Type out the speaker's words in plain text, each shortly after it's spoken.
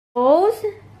Nose?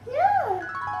 No.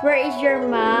 Where is your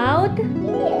mouth?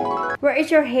 Here. Where is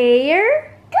your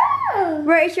hair? Go.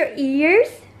 Where is your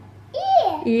ears?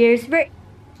 Here. Ears. Where?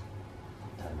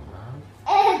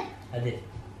 Adit.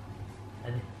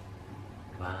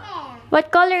 Wow.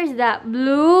 What color is that?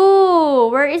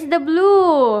 Blue. Where is the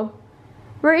blue?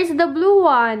 Where is the blue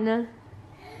one?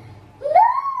 No.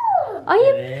 Oh,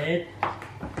 you... Adit.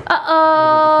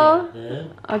 Uh-oh.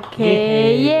 Yeah.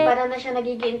 Okay. Yeah. Para na siya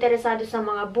nagiging interesado sa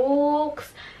mga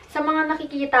books, sa mga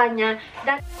nakikita niya.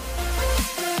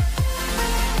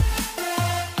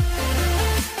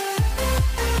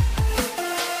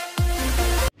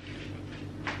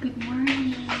 Good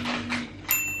morning.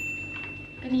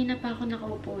 Kanina pa ako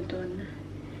nakaupo doon.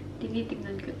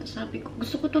 Tinitignan ko to. Sabi ko,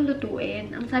 gusto ko itong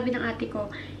lutuin. Ang sabi ng ate ko,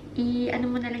 ano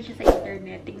mo na lang siya sa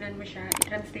internet. Tignan mo siya,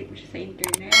 i-translate mo siya sa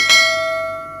internet.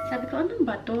 Sabi ko, anong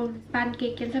ba to?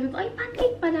 Pancake yan. Sabi ko, ay,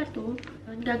 pancake pala to.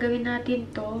 Gagawin natin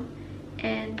to.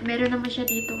 And meron naman siya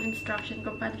ditong instruction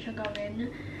kung paano siya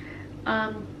gawin.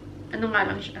 Ano nga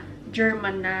lang siya?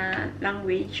 German na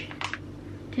language.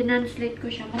 Tinranslate ko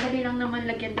siya. Madali lang naman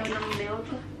lagyan daw ng milk.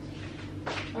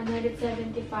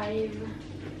 175.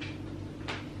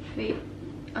 Wait.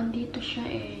 Andito siya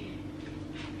eh.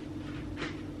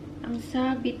 Ang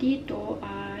sabi dito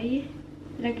ay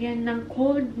lagyan ng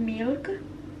cold milk.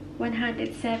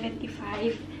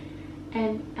 175.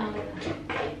 And,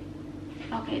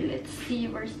 okay, let's see.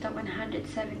 Where's the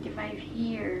 175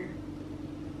 here?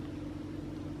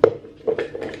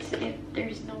 That's it.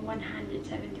 There's no 175.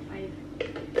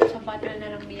 Sa bottle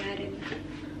na lang niyarin.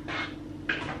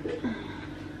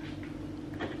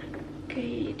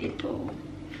 Okay, dito.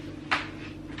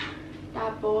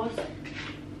 Tapos,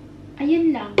 ayun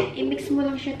lang. I-mix mo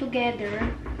lang siya together.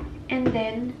 And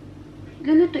then,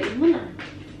 lulutuin mo na.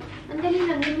 Ang dali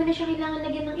lang. Hindi mo na siya kailangan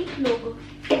lagyan ng itlog.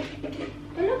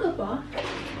 Talaga ba?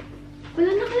 Wala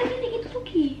nakalagyan ng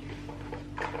itlog eh.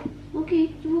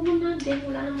 Okay, subukan natin.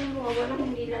 Wala namang mawawala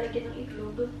kung hindi lalagyan ng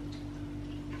itlog.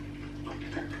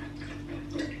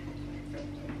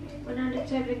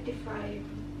 175.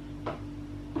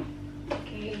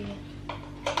 Okay.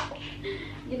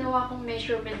 Ginawa kong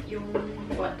measurement yung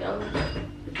bottle.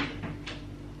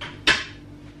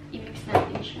 I-mix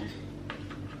natin siya.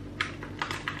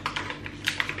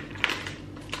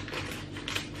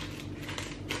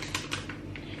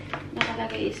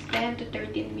 Nakalagay is 10 to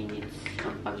 13 minutes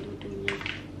ang pagluto niya.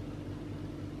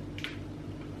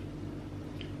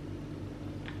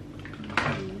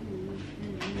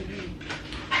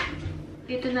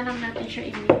 Dito na lang natin siya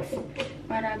i-mix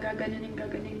para gaganunin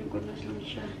kunos lang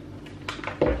siya.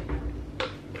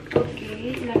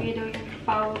 Okay, ilagay daw yung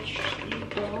pouch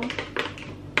dito.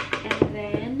 And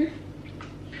then,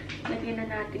 lagyan na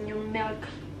natin yung milk.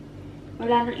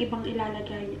 Wala nang ibang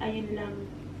ilalagay. Ayun lang.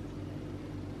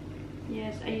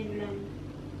 Yes, ayun lang.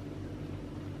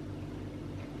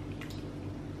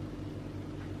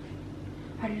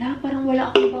 Hala, parang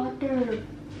wala akong butter.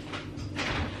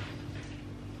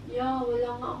 Yeah, wala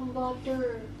nga akong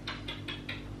butter.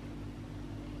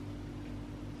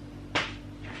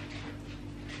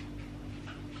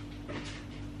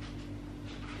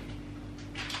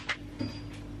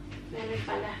 Meron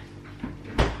pala.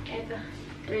 Eto,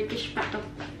 Turkish pa to.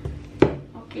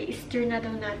 Okay, stir na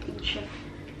daw natin siya.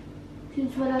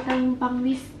 Since wala tayong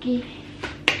pang-whiskey.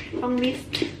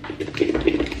 Pang-whisk.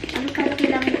 Ano pala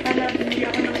kailangan pala? Bumili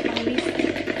ako ng pang-whisk.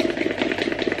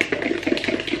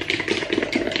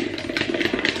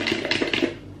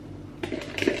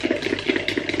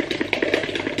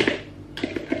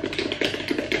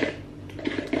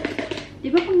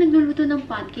 Diba pag nagluluto ng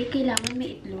pancake, kailangan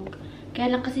may itlog?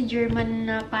 Kaya lang kasi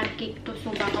German na pancake to,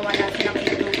 so baka wala silang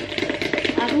itlog.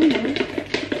 I don't know.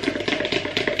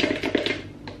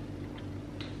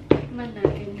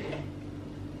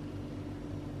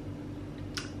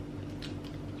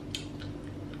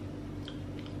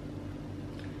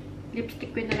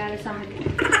 Lipstick ko yung nalalasahan ko.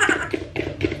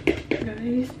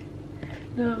 Guys,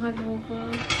 nakakaloka.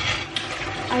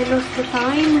 I lost the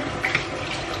time.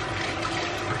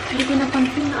 Hindi ko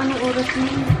napansin na anong oras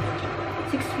na.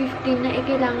 6:15 na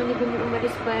kailangan ni Bumi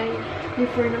umalis by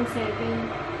before ng 7.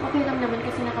 Okay lang naman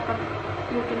kasi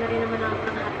nakapag-luto na rin naman ako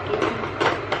ng hotcake.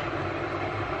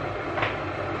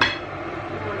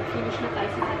 Finish na tayo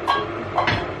sa hotcake.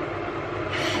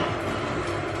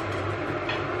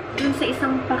 Dun sa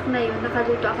isang pack na yun,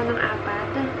 nakaluto ako ng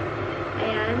 4.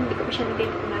 Ayan, hindi ko pa siya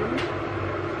natitikman.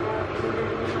 So, ito na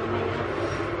rin yung mamaya.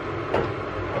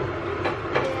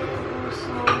 And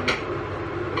also,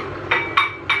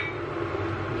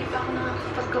 hindi pa ako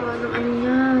nakakapaggawa ng ano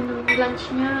niya, ng lunch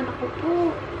niya. Naku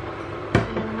po.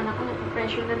 Ayan naman ako,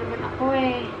 nag-pressure na naman ako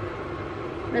eh.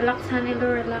 Relax,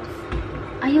 Hanilo, relax.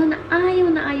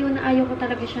 Ayaw ko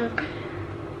talaga siya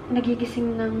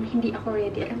nagigising ng hindi ako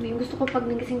ready. Alam mo yung gusto ko pag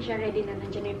nagising siya ready na.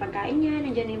 Nandiyan na yung pagkain niya,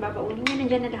 nandiyan na yung babaunin niya,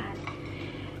 nandiyan na lahat.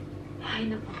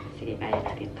 Ay, naku. Sige, kaya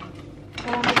natin ito.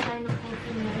 Kaya tayo ng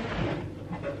coffee niya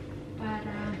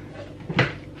para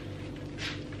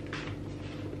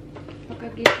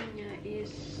pagkagising niya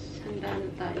is handa na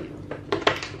tayo.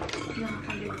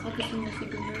 Nakakalimutan. Gising na si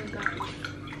Gumerga.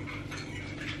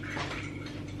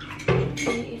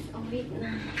 He is awake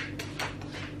na.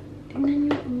 Tingnan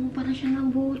niyo, parang siya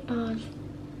nabutas.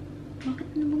 Bakit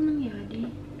na bang nangyari?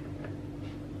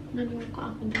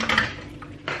 Naluka ako doon.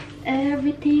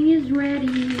 Everything is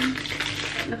ready.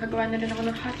 Nakagawa na rin ako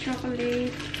ng hot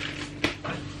chocolate.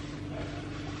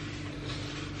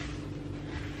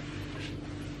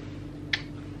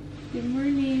 Good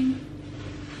morning.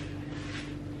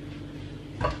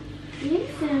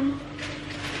 Listen.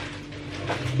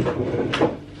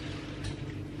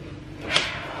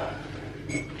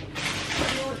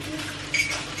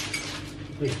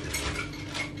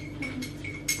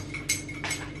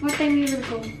 What time you will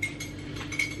go?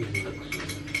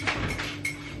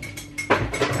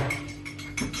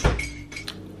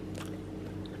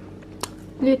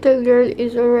 Little girl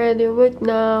is already awake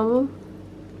now.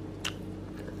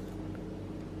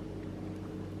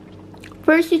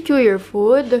 First, you chew your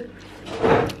food.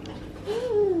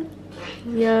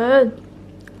 Yan.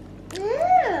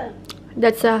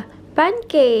 That's a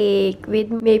pancake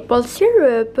with maple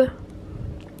syrup.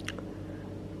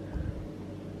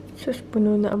 Sus,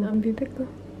 puno na ang bibig ko.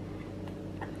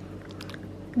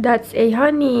 That's a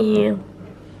honey.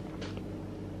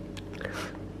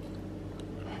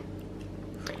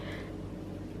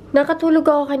 Nakatulog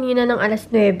ako kanina ng alas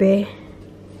 9.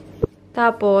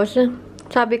 Tapos,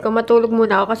 sabi ko, matulog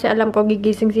muna ako kasi alam ko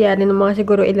gigising si Yari ng mga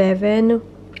siguro 11.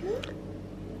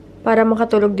 Para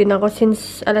makatulog din ako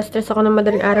since alas 3 ako ng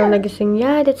madaling araw nagising.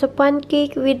 Yeah, that's a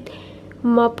pancake with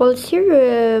maple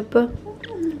syrup.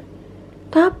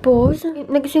 Tapos,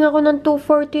 nagising ako ng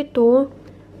 2:42.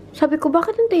 Sabi ko,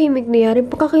 bakit ang tahimik na Yari?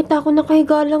 Pagkakita ko,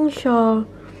 nakahiga lang siya.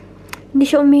 Hindi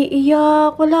siya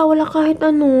umiiyak. Wala kahit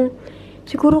ano.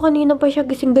 Siguro kanina pa siya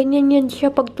gising. Ganyan yan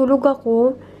siya pagtulog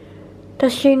ako.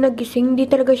 Tapos siya yung nagising. Hindi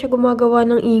talaga siya gumagawa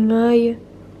ng ingay.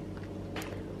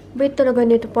 Bait talaga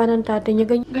nito pa ng tatay niya.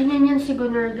 Ganyan yan si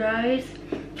Gunnar, guys.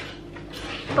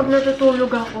 Pag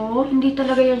natutulog ako, hindi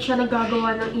talaga yan siya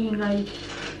nagagawa ng ingay.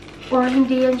 Or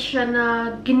hindi yan siya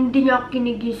hindi niya ako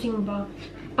kinigising ba.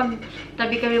 Pag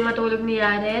tabi kami matulog ni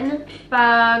Yaren,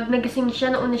 pag nagising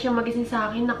siya, nauna siya magising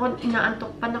sa akin, ako,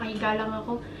 inaantok pa, nakahiga lang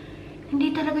ako.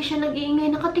 Hindi talaga siya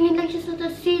nag-iingay. Nakatingin lang siya sa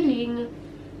ceiling.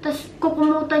 Tapos,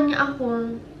 kukumutan niya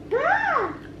ako.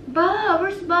 Ba!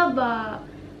 Where's Baba?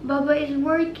 Baba is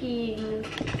working.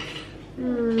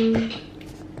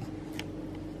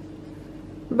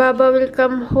 Baba will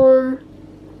come home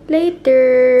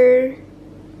later.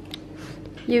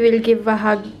 You will give a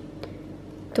hug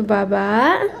to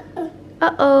Baba?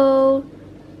 Uh-oh.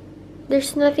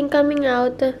 There's nothing coming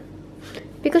out.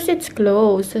 Because it's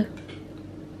closed.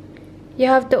 You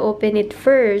have to open it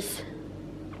first.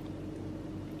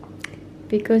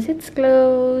 Because it's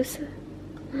closed.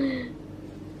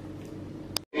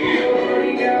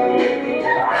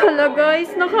 Hello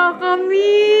guys,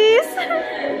 nakakamiss!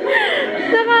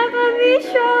 Nakakamiss,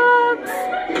 shocks!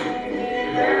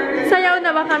 Sayaw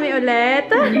na ba kami ulit?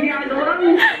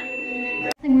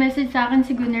 Nag-message sa akin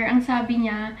si Gunnar, ang sabi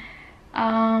niya,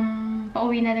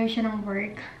 pauwi na daw siya ng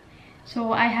work.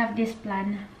 So, I have this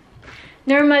plan.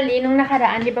 Normally, nung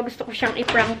nakaraan, di ba gusto ko siyang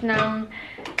i-prank ng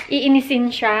iinisin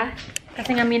siya.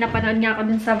 Kasi nga may napanood nga ako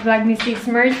dun sa vlog ni Sis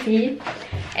Mercy.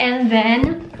 And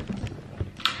then,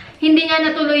 hindi nga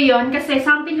natuloy yon kasi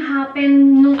something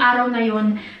happened nung araw na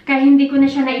yon. Kaya hindi ko na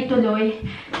siya naituloy.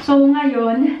 So,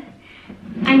 ngayon,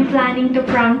 I'm planning to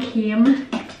prank him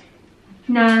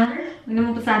na, ano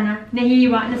mo po sana,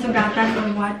 nahihiwa, nasugatan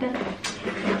or what.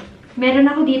 Meron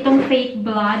ako ditong fake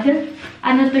blood.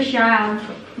 Ano to siya?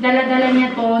 Dala-dala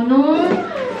niya to nung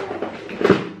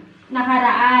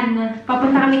nakaraan.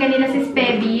 Papunta kami kanila si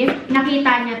Spebi.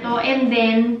 Nakita niya to. And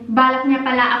then, balak niya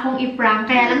pala akong i-prank.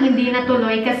 Kaya lang hindi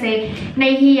natuloy kasi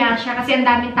nahihiya siya kasi ang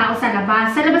daming tao sa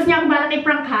labas. Sa labas niya ako balak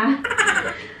i-prank ha.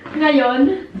 Ngayon,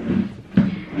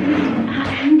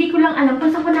 hindi ko lang alam kung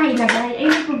saan ko nailagay.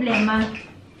 Ayun yung problema.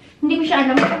 Hindi ko siya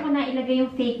alam kung saan ko nailagay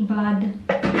yung fake blood.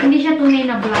 Hindi siya tunay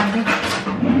na blood.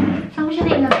 Saan ko siya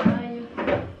nailagay?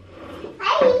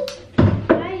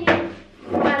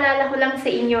 Paalala ko lang sa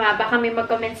inyo ha, baka may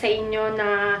mag-comment sa inyo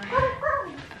na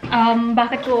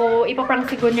bakit ko ipaprank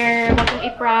si Gunnar, wag kong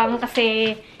iprank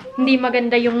kasi hindi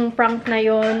maganda yung prank na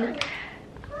yon.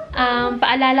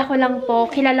 Paalala ko lang po,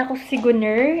 kilala ko si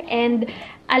Gunner and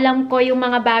alam ko yung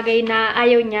mga bagay na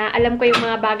ayaw niya. Alam ko yung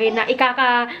mga bagay na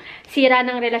ikakasira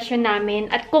ng relasyon namin.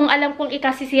 At kung alam kong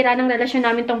ikasisira ng relasyon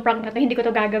namin tong prank na to, hindi ko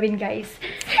to gagawin, guys.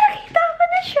 Nakita ko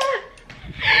na siya!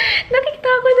 Nakita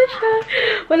ko na siya!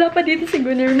 Wala pa dito si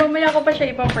Gunner. Mamaya ko pa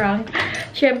siya ipaprank.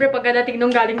 Siyempre, pagkadating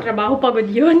nung galing trabaho,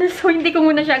 pagod yun. So, hindi ko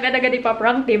muna siya agad-agad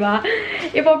ipaprank, diba?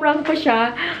 Ipaprank ko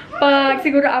siya pag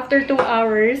siguro after 2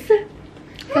 hours.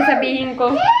 Sasabihin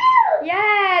ko,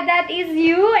 yeah, that is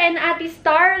you and Ate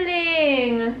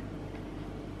Starling.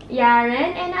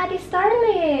 Yaren and Ate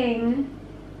Starling.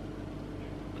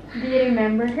 Do you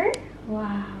remember her?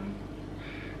 Wow.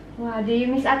 Wow, do you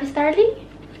miss Ate Starling?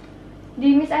 Do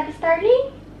you miss Ate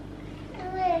Starling?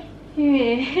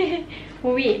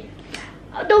 Uwi.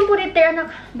 Oh, don't put it there, anak.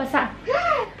 Basa.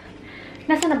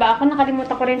 Nasaan na ba ako?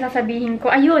 Nakalimutan ko rin sasabihin ko.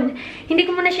 Ayun, hindi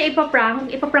ko muna siya ipaprank.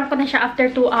 Ipaprank ko na siya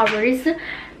after 2 hours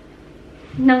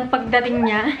ng pagdating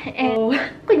niya. And,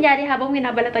 kunyari, habang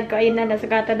minabalatan ko, ayun na,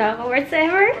 nasugatan na ako.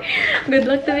 Whatsoever. Good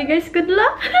luck to me, guys. Good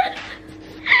luck.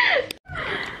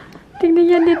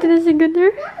 Tingnan yan dito na si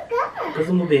Gunner.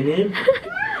 Kızım bu benim.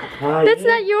 Hayır. That's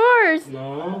not yours.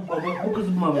 No, baba bu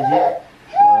kızım babacığım.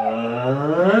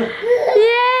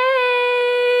 Yay!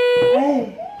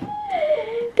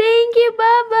 Thank you,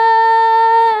 Baba!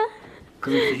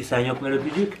 Kızım peki sen yok mu öyle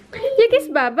öpücük? You kiss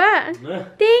Baba. Ne?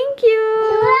 Thank you.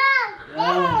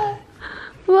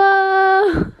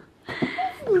 Wow.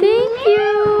 Thank you.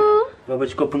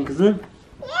 Babacık öpün kızım.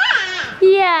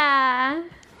 Yeah.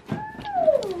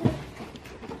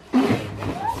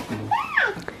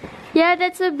 Yeah,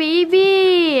 that's a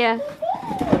baby.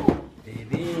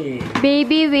 Baby.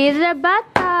 Baby with a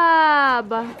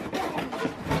bathtub.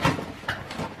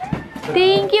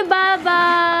 Thank you,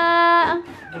 Baba.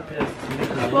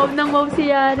 Wow nang wow si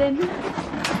Yaren.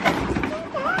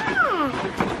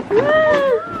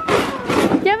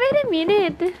 Yeah, wait a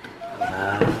minute.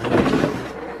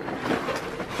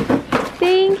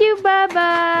 Thank you,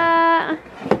 Baba.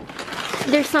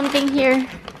 There's something here.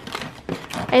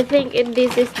 I think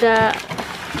this is the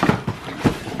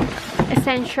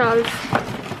essentials.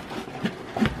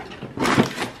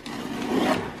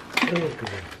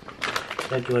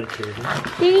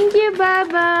 Thank you,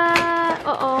 Baba.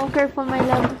 Uh-oh, careful, my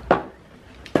love.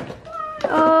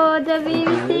 Oh, the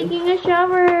baby's taking a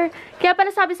shower. Kaya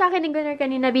pala sabi sa akin ni Gunnar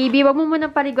kanina, baby, wag mo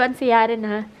munang paliguan si Yaren,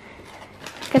 ha?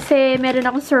 Kasi meron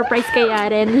akong surprise kay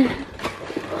Yaren.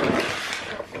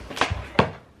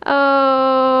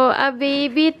 Oh, a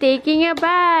baby taking a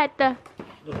bath.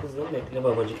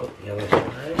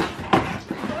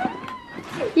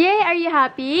 Yay, are you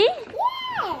happy?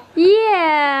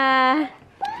 Yeah.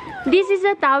 This is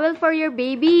a towel for your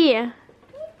baby.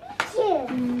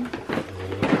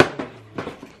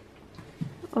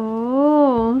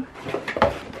 Oh.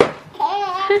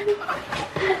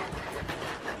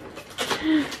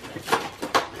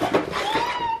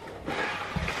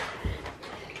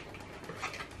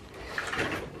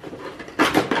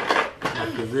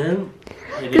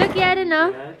 Look at it now.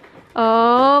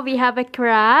 Oh, we have a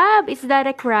crab. Is that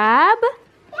a crab?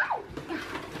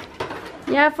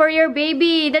 Yeah, for your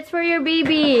baby. That's for your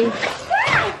baby.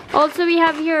 Also, we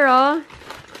have here, oh.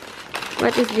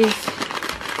 What is this?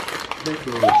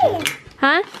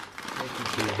 Huh?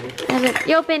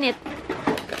 You open it.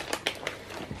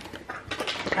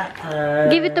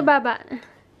 Give it to Baba.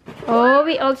 Oh,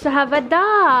 we also have a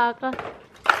duck.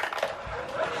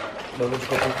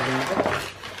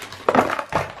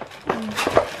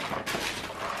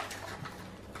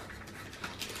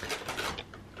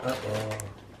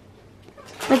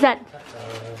 What's that?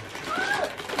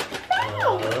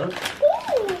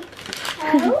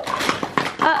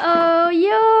 Uh-oh,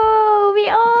 yo!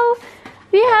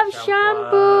 We have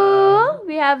shampoo,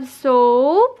 we have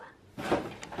soap,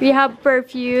 we have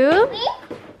perfume.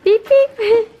 Beep,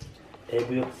 beep.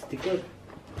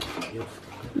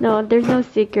 No, there's no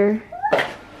sticker.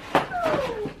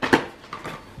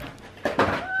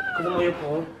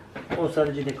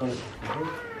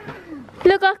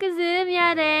 Look, kızım,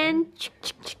 Yaren.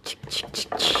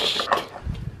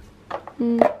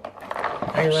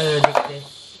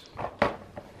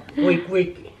 Wait.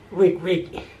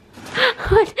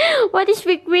 What is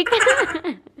wik-wik?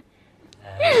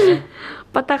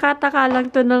 Pataka-taka lang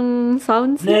to ng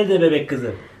sounds. Nerede bebek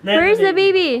kızım? Where's the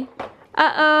baby?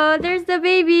 Uh-oh, there's the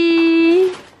baby.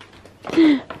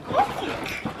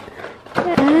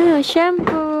 Oh,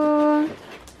 shampoo.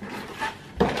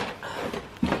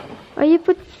 Oh, you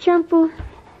put shampoo.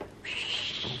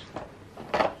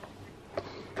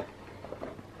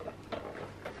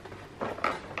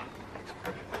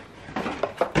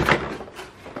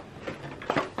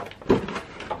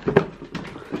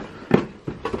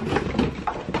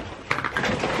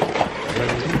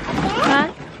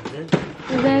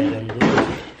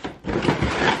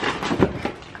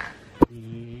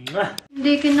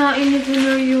 kinain ni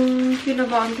Gunnar yung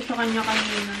pinabaan ko sa kanya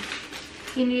kanina.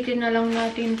 Initin na lang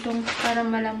natin itong para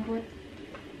malambot.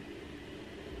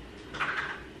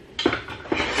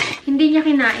 Hindi niya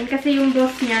kinain kasi yung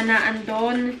boss niya na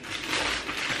andon.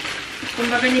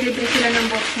 Kumbaga nilibre sila ng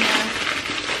boss niya.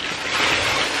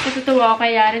 Natutuwa ako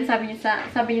kay Yaren. Sabi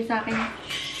niya sa akin,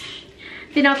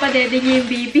 pinapadede niya yung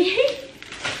baby.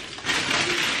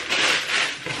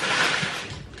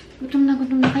 Gutom na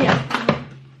kaya ako.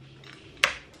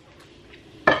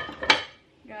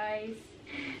 Guys,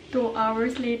 2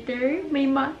 hours later, may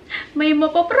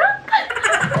mapaprank.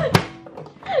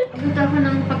 Gusto ako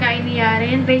ng pagkain ni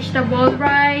Yaren. Vegetable,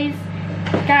 rice,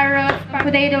 carrots,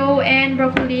 potato, and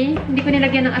broccoli. Hindi ko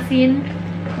nilagyan ng asin.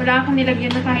 Wala akong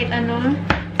nilagyan na kahit ano.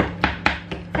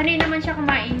 Sanay naman siya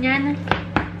kumain yan.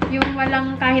 Yung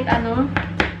walang kahit ano.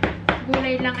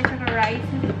 Gulay lang at saka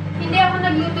rice. Hindi ako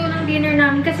nagluto ng dinner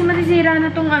namin kasi masisira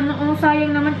na tong ano. Oh,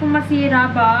 sayang naman kung masira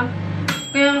ba.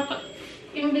 Kaya,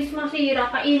 imbis masira,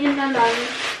 kainin na lang.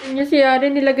 Yun si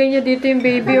Yaren, nilagay niya dito yung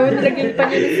baby. Oh, nilagay pa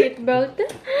niya yung seatbelt.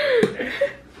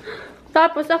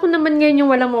 Tapos, ako naman ngayon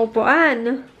yung walang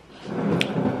maupuan.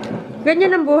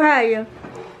 Ganyan ang buhay.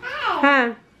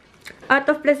 Ha? Out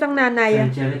of place ang nanay.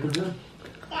 Sen içeri kızım.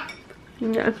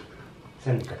 Yeah.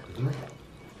 Sen dikkat kızım.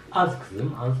 Az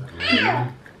kızım, az.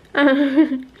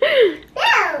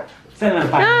 Sen ver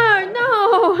pay. No!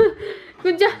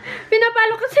 Good job.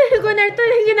 Pinapalo kasi ni Gunnar to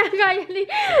yung ginagaya ni.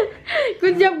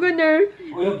 Good job, Gunnar.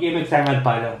 O yok yemek sen ver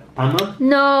payla. Tamam?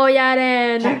 No,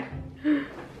 Yaren. Çek.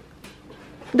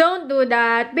 Don't do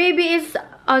that. Baby is,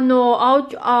 ano,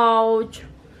 ouch.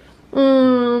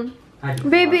 Hadi.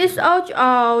 Baby is ouch.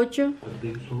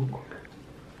 Baby soğuk.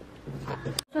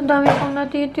 Ang dami pang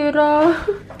natitira.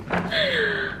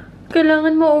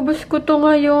 Kailangan maubos ko to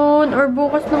ngayon or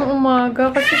bukas ng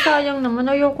umaga kasi sayang naman.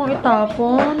 Ayokong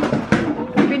itapon.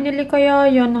 Binili kaya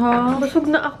yan, ha? Busog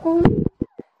na ako.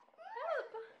 Help!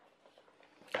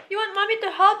 You want mommy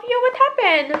to help you? What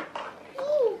happened?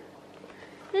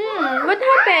 What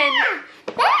happened?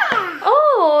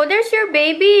 Oh, there's your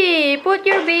baby. Put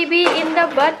your baby in the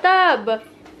bathtub.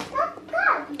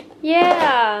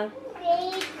 Yeah.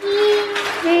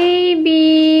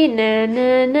 Baby. Na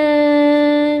na na.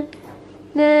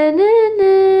 Na na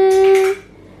na.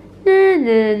 Na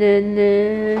na na na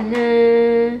na.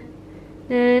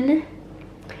 Na na.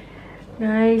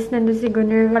 Guys, nandun si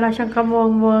Gunnar. Wala siyang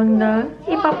kamuang-muang na.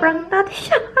 Ipaprank natin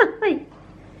siya.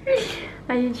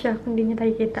 Ayun siya. Kung di niya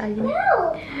tayo kita. Ayun.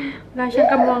 Wala siyang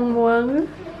kamuang-muang.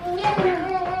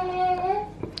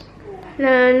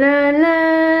 La la la.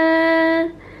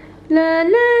 La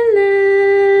la la.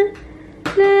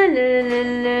 La la la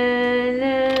la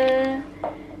la.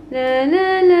 La la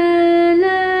la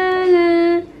la la.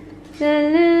 La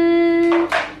la.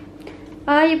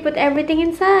 Ah, you put everything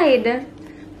inside.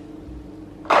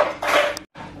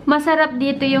 Masarap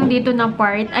dito yung dito na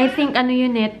part. I think ano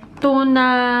yun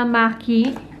tuna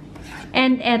maki.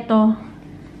 And eto.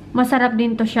 Masarap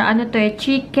din to siya. Ano to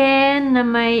chicken na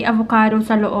may avocado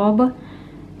sa loob.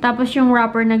 Tapos yung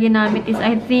wrapper na ginamit is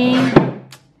I think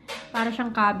para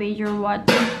siyang cabbage or what.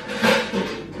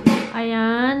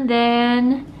 Ayan.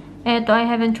 Then, eto I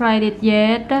haven't tried it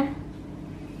yet.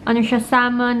 Ano siya,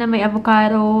 salmon na may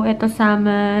avocado. Eto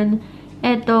salmon.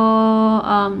 Eto,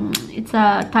 it's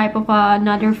a type of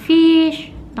another fish.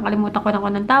 Nakalimutan ko na kung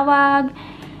anong tawag.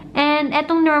 And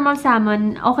etong normal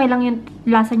salmon, okay lang yung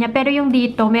lasa niya. Pero yung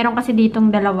dito, meron kasi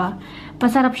ditong dalawa.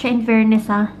 Masarap siya in fairness,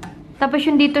 ha. Tapos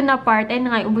yung dito na part, ay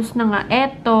nga, ubos na nga.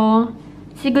 Eto,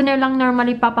 siguro lang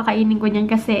normally papakainin ko niyan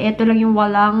kasi eto lang yung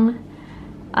walang,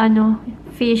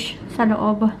 fish sa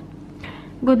loob.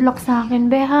 Good luck sa akin,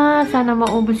 Beha. Sana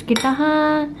maubos kita,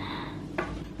 ha.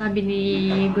 Sabi ni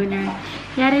Gunnar.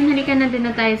 Yaren, halika na din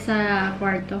na tayo sa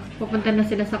kwarto. Pupunta na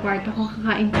sila sa kwarto kung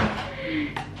kakain ko.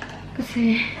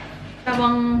 Kasi,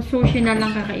 tawang sushi na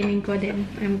lang kakainin ko din.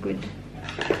 I'm good.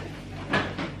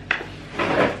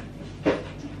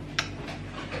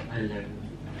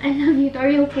 I love you. Are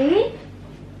you okay?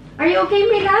 Are you okay,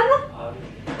 my love?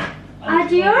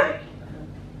 Ajir?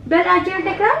 Bel Ajir,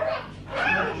 teka?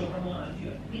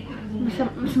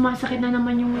 Mas masakit na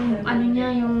naman yung ano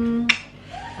niya, yung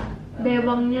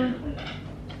bewang niya.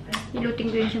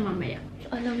 Iluting ko yun siya mamaya.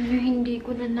 Alam niyo, hindi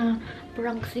ko na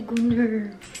na-prank si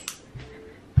Gunnar.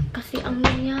 Kasi ang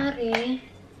nangyari,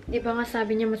 di ba nga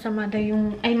sabi niya masama daw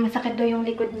yung, masakit daw yung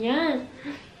likod niya.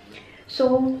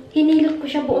 So, hinilot ko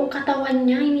siya buong katawan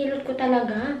niya. Hinilot ko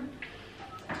talaga.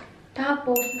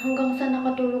 Tapos, hanggang sa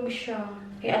nakatulog siya.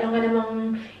 Kaya alam nga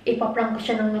namang ipaprank ko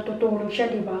siya nang natutulog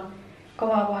siya, di ba?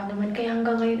 Kawawa naman. Kaya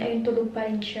hanggang ngayon, ayun, tulog pa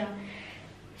rin siya.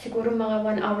 siguro mga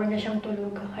 1 hour na siyang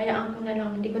tulog. Hayaan ko na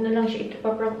lang. Hindi ko na lang siya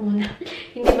ipaprank muna.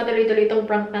 Hindi matuloy-tuloy itong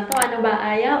prank na to. Ano ba?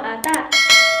 Ayaw? Ata?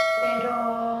 Pero,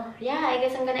 yeah, I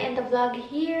guess I'm gonna end the vlog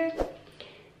here.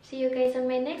 See you guys on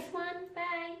my next one. Bye!